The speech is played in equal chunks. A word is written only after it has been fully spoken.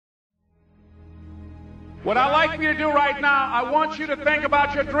What I'd like for you to do right now, I want you to think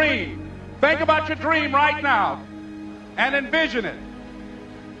about your dream. Think about your dream right now and envision it.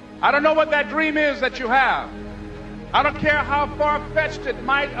 I don't know what that dream is that you have. I don't care how far-fetched it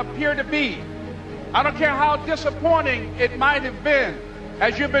might appear to be. I don't care how disappointing it might have been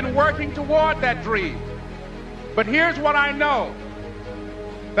as you've been working toward that dream. But here's what I know,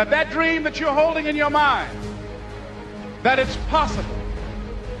 that dream that you're holding in your mind, that it's possible.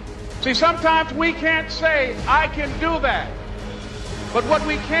 See, sometimes we can't say, I can do that. But what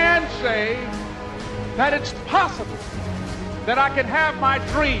we can say, that it's possible that I can have my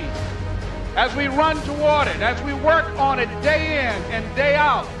dream as we run toward it, as we work on it day in and day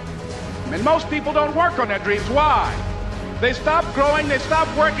out. And most people don't work on their dreams. Why? They stop growing, they stop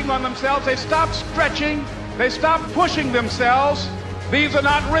working on themselves, they stop stretching, they stop pushing themselves. These are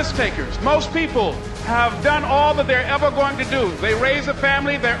not risk takers. Most people have done all that they're ever going to do. They raise a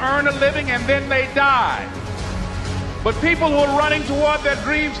family, they earn a living, and then they die. But people who are running toward their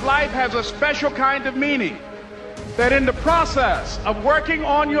dreams, life has a special kind of meaning. That in the process of working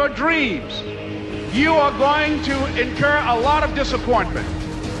on your dreams, you are going to incur a lot of disappointment,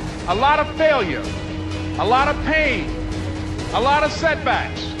 a lot of failure, a lot of pain, a lot of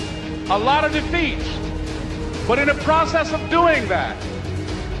setbacks, a lot of defeats. But in the process of doing that,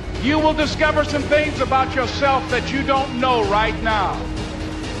 you will discover some things about yourself that you don't know right now.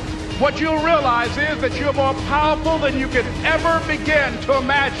 What you'll realize is that you're more powerful than you could ever begin to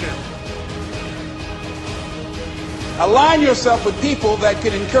imagine. Align yourself with people that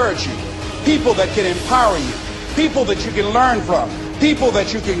can encourage you, people that can empower you, people that you can learn from, people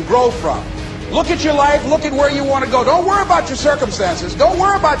that you can grow from. Look at your life, look at where you want to go. Don't worry about your circumstances. Don't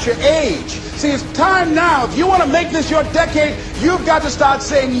worry about your age. See, it's time now. If you want to make this your decade, you've got to start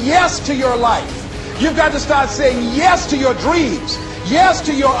saying yes to your life. You've got to start saying yes to your dreams, yes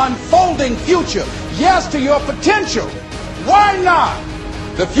to your unfolding future, yes to your potential. Why not?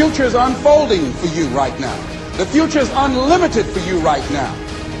 The future is unfolding for you right now. The future is unlimited for you right now.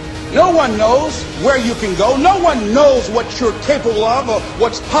 No one knows where you can go. No one knows what you're capable of or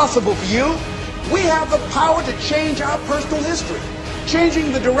what's possible for you. We have the power to change our personal history,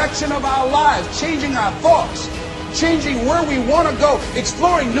 changing the direction of our lives, changing our thoughts, changing where we want to go,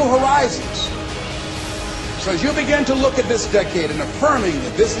 exploring new horizons. So as you begin to look at this decade and affirming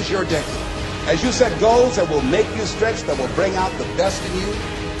that this is your decade, as you set goals that will make you stretch, that will bring out the best in you,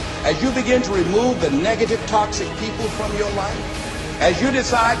 as you begin to remove the negative, toxic people from your life, as you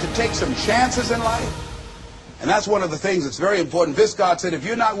decide to take some chances in life. And that's one of the things that's very important. Viscott said, if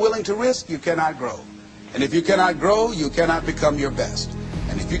you're not willing to risk, you cannot grow. And if you cannot grow, you cannot become your best.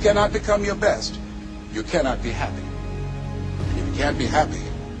 And if you cannot become your best, you cannot be happy. And if you can't be happy,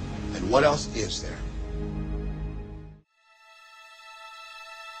 then what else is there?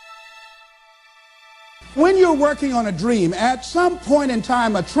 When you're working on a dream, at some point in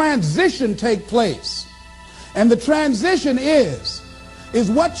time, a transition takes place. And the transition is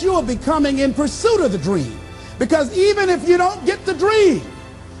what you are becoming in pursuit of the dream. Because even if you don't get the dream,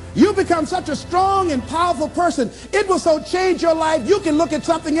 you become such a strong and powerful person. It will so change your life, you can look at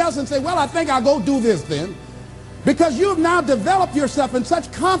something else and say, well, I think I'll go do this then. Because you've now developed yourself in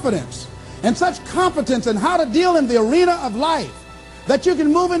such confidence and such competence in how to deal in the arena of life that you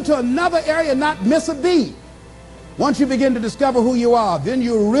can move into another area and not miss a beat. Once you begin to discover who you are, then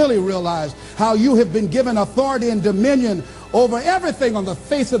you really realize how you have been given authority and dominion over everything on the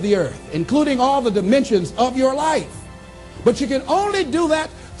face of the earth, including all the dimensions of your life. But you can only do that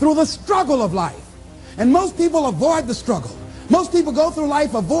through the struggle of life. And most people avoid the struggle. Most people go through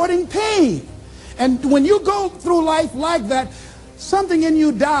life avoiding pain. And when you go through life like that, something in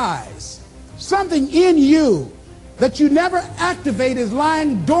you dies. Something in you that you never activate is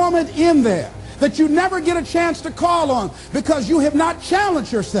lying dormant in there, that you never get a chance to call on because you have not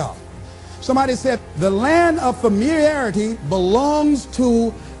challenged yourself. Somebody said, the land of familiarity belongs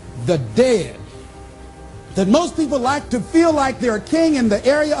to the dead. That most people like to feel like they're a king in the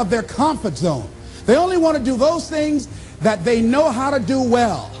area of their comfort zone. They only want to do those things that they know how to do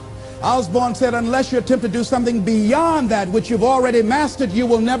well. Osborne said, unless you attempt to do something beyond that which you've already mastered, you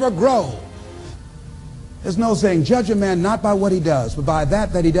will never grow. There's no saying, judge a man not by what he does, but by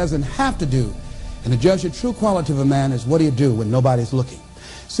that he doesn't have to do. And to judge the true quality of a man is what do you do when nobody's looking.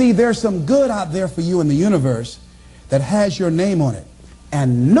 See, there's some good out there for you in the universe that has your name on it.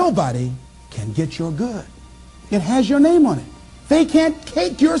 And nobody can get your good. It has your name on it. They can't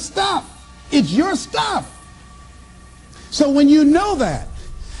take your stuff. It's your stuff. So when you know that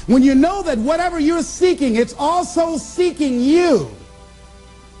whatever you're seeking, it's also seeking you,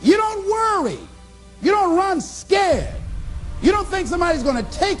 you don't worry. You don't run scared. You don't think somebody's going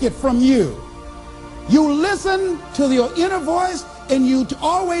to take it from you. You listen to your inner voice and you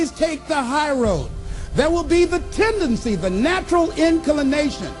always take the high road. There will be the tendency, the natural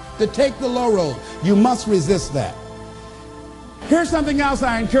inclination to take the low road. You must resist that. Here's something else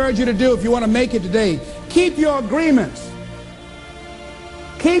I encourage you to do if you want to make it today. Keep your agreements.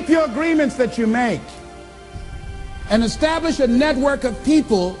 Keep your agreements that you make. And establish a network of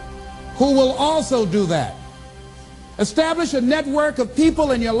people who will also do that. Establish a network of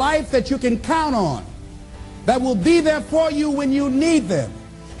people in your life that you can count on, that will be there for you when you need them,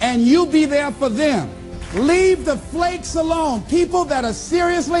 and you be there for them. Leave the flakes alone, people that are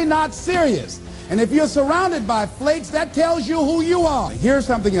seriously not serious. And if you're surrounded by flakes, that tells you who you are. Here's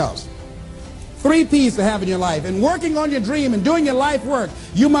something else. 3 P's to have in your life. In working on your dream and doing your life work,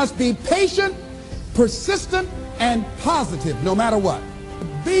 you must be patient, persistent, and positive no matter what.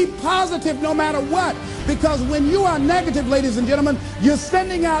 Be positive no matter what, because when you are negative, ladies and gentlemen, you're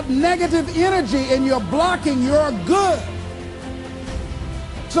sending out negative energy and you're blocking your good.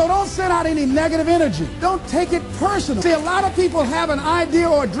 So don't send out any negative energy. Don't take it personal. See, a lot of people have an idea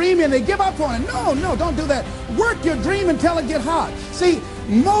or a dream and they give up on it. No, don't do that. Work your dream until it gets hot. See,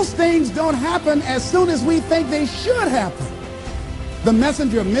 most things don't happen as soon as we think they should happen. The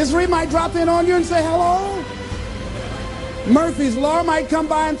messenger of misery might drop in on you and say hello. Murphy's Law might come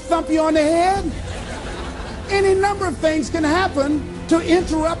by and thump you on the head. Any number of things can happen to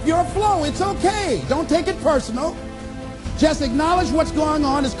interrupt your flow. It's okay. Don't take it personal. Just acknowledge what's going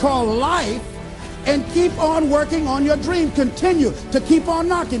on. It's called life. And keep on working on your dream. Continue to keep on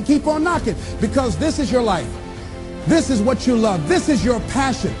knocking, because this is your life. This is what you love. This is your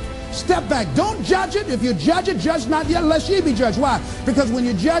passion. Step back. Don't judge it. If you judge it, judge not yet, lest ye be judged. Why? Because when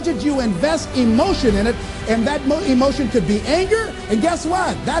you judge it, you invest emotion in it, and that emotion could be anger, and guess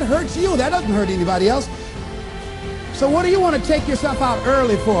what? That hurts you. That doesn't hurt anybody else. So what do you want to take yourself out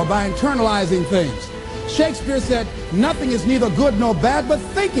early for by internalizing things? Shakespeare said, nothing is neither good nor bad, but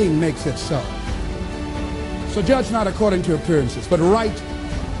thinking makes it so. So judge not according to appearances, but right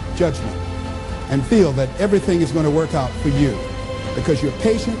judgment, and feel that everything is going to work out for you, because you're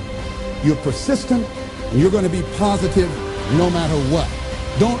patient, you're persistent, and you're going to be positive no matter what.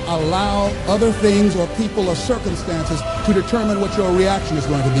 Don't allow other things or people or circumstances to determine what your reaction is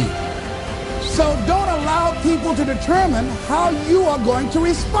going to be. So don't allow people to determine how you are going to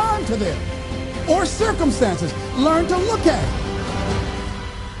respond to them or circumstances. Learn to look at it.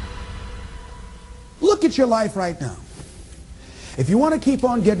 Look at your life right now. If you want to keep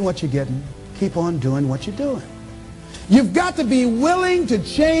on getting what you're getting, keep on doing what you're doing. You've got to be willing to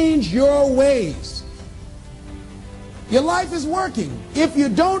change your ways. Your life is working. If you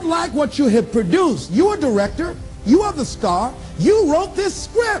don't like what you have produced, you're a director, you are the star, you wrote this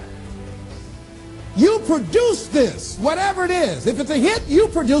script. You produced this, whatever it is. If it's a hit, you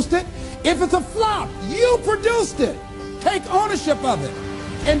produced it. If it's a flop, you produced it. Take ownership of it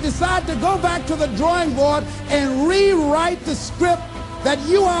and decide to go back to the drawing board and rewrite the script that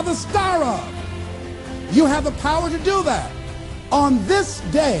you are the star of. You have the power to do that. On this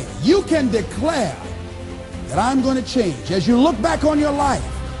day, you can declare that I'm going to change. As you look back on your life,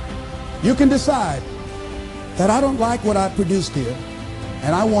 you can decide that I don't like what I produced here,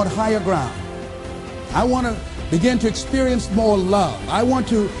 and I want higher ground. I want to begin to experience more love. I want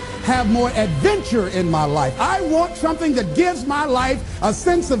to have more adventure in my life. I want something that gives my life a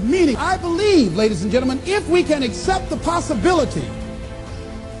sense of meaning. I believe, ladies and gentlemen, if we can accept the possibility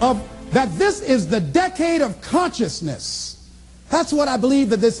of that this is the decade of consciousness. That's what I believe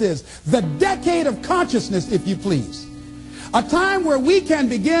that this is. The decade of consciousness, if you please. A time where we can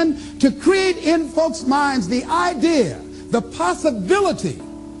begin to create in folks' minds the idea, the possibility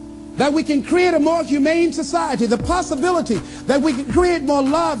that we can create a more humane society, the possibility that we can create more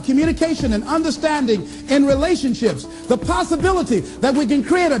love, communication, and understanding in relationships, the possibility that we can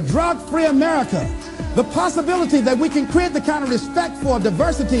create a drug-free America, the possibility that we can create the kind of respect for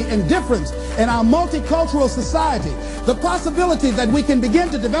diversity and difference in our multicultural society, the possibility that we can begin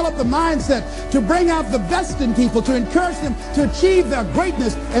to develop the mindset to bring out the best in people, to encourage them to achieve their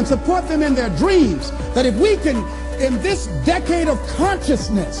greatness and support them in their dreams, that if we can, in this decade of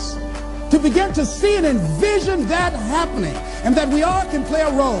consciousness, to begin to see and envision that happening, and that we all can play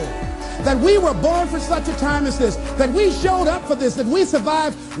a role, that we were born for such a time as this, that we showed up for this, that we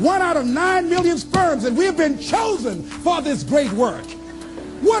survived 1 out of 9 million sperms, and we have been chosen for this great work.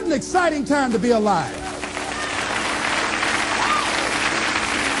 What an exciting time to be alive.